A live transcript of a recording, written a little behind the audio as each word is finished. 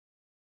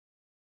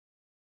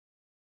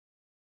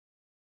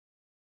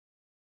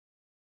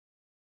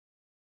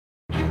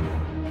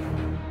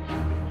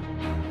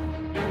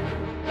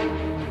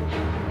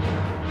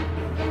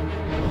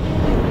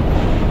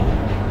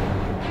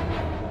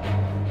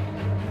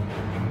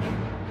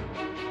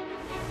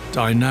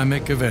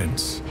Dynamic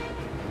events.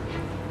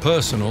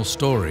 Personal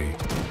story.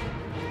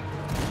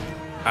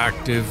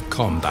 Active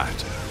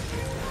combat.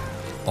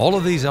 All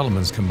of these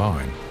elements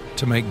combine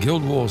to make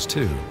Guild Wars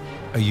 2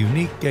 a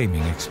unique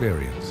gaming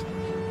experience.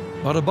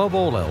 But above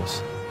all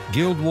else,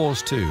 Guild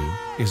Wars 2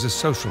 is a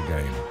social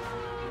game.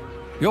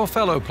 Your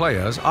fellow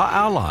players are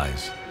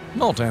allies,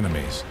 not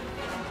enemies.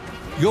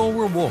 You're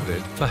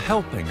rewarded for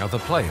helping other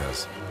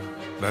players.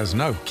 There's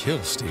no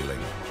kill stealing.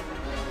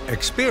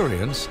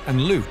 Experience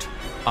and loot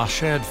are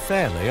shared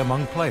fairly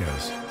among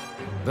players.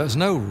 There's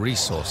no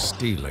resource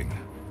stealing.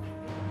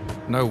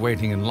 No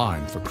waiting in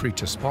line for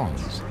creature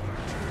spawns.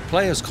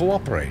 Players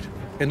cooperate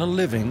in a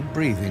living,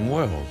 breathing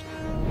world.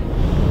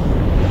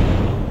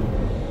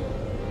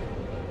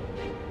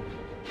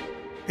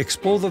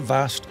 Explore the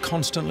vast,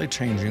 constantly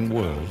changing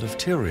world of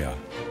Tyria.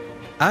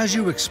 As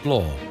you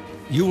explore,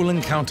 you will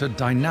encounter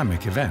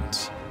dynamic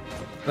events.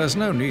 There's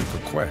no need for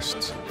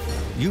quests.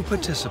 You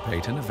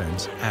participate in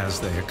events as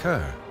they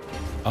occur.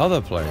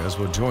 Other players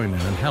will join in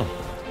and help.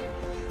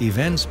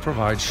 Events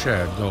provide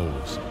shared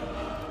goals.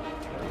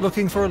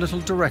 Looking for a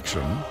little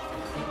direction?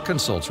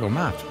 Consult your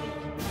map.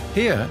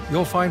 Here,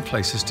 you'll find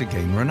places to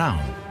gain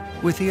renown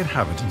with the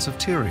inhabitants of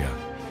Tyria.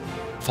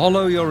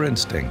 Follow your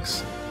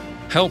instincts.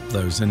 Help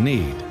those in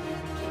need.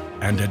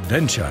 And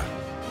adventure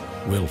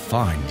will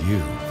find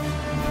you.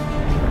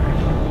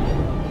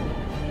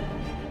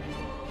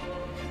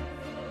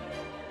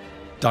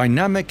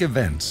 Dynamic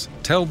events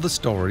tell the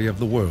story of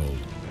the world.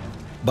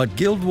 But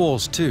Guild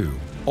Wars 2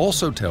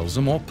 also tells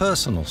a more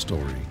personal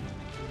story.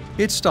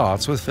 It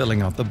starts with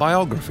filling out the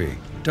biography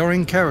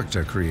during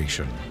character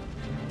creation.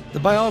 The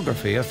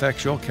biography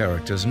affects your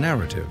character's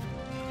narrative,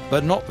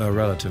 but not their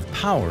relative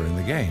power in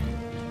the game.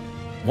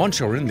 Once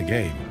you're in the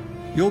game,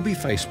 you'll be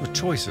faced with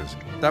choices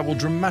that will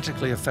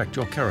dramatically affect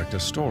your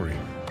character's story.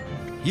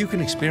 You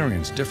can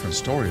experience different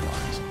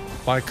storylines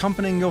by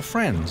accompanying your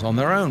friends on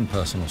their own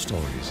personal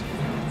stories.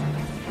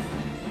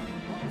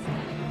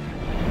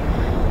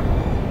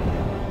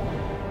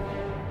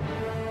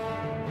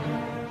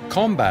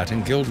 Combat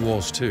in Guild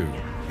Wars 2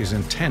 is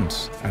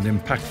intense and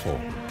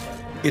impactful.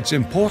 It's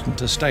important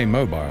to stay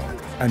mobile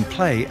and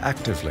play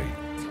actively.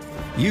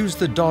 Use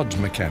the dodge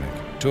mechanic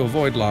to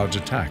avoid large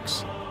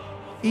attacks.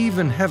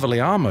 Even heavily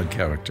armored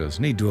characters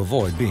need to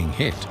avoid being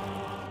hit.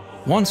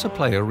 Once a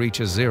player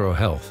reaches 0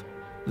 health,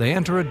 they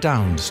enter a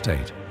downed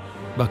state,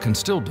 but can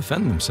still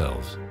defend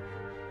themselves.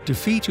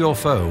 Defeat your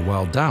foe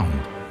while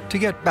downed to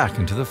get back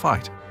into the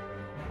fight.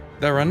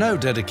 There are no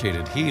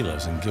dedicated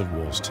healers in Guild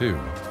Wars 2.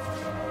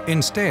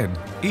 Instead,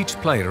 each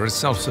player is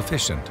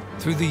self-sufficient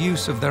through the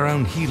use of their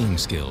own healing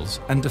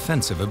skills and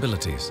defensive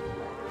abilities.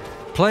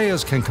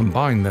 Players can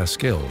combine their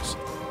skills,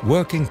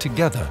 working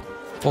together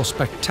for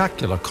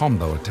spectacular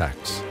combo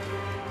attacks.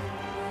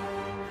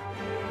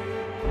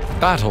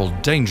 Battle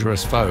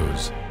dangerous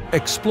foes,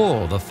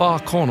 explore the far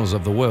corners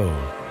of the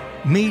world,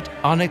 meet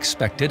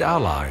unexpected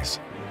allies.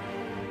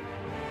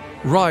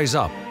 Rise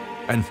up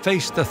and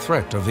face the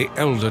threat of the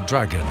Elder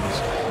Dragons.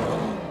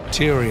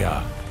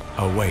 Tyria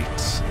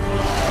awaits.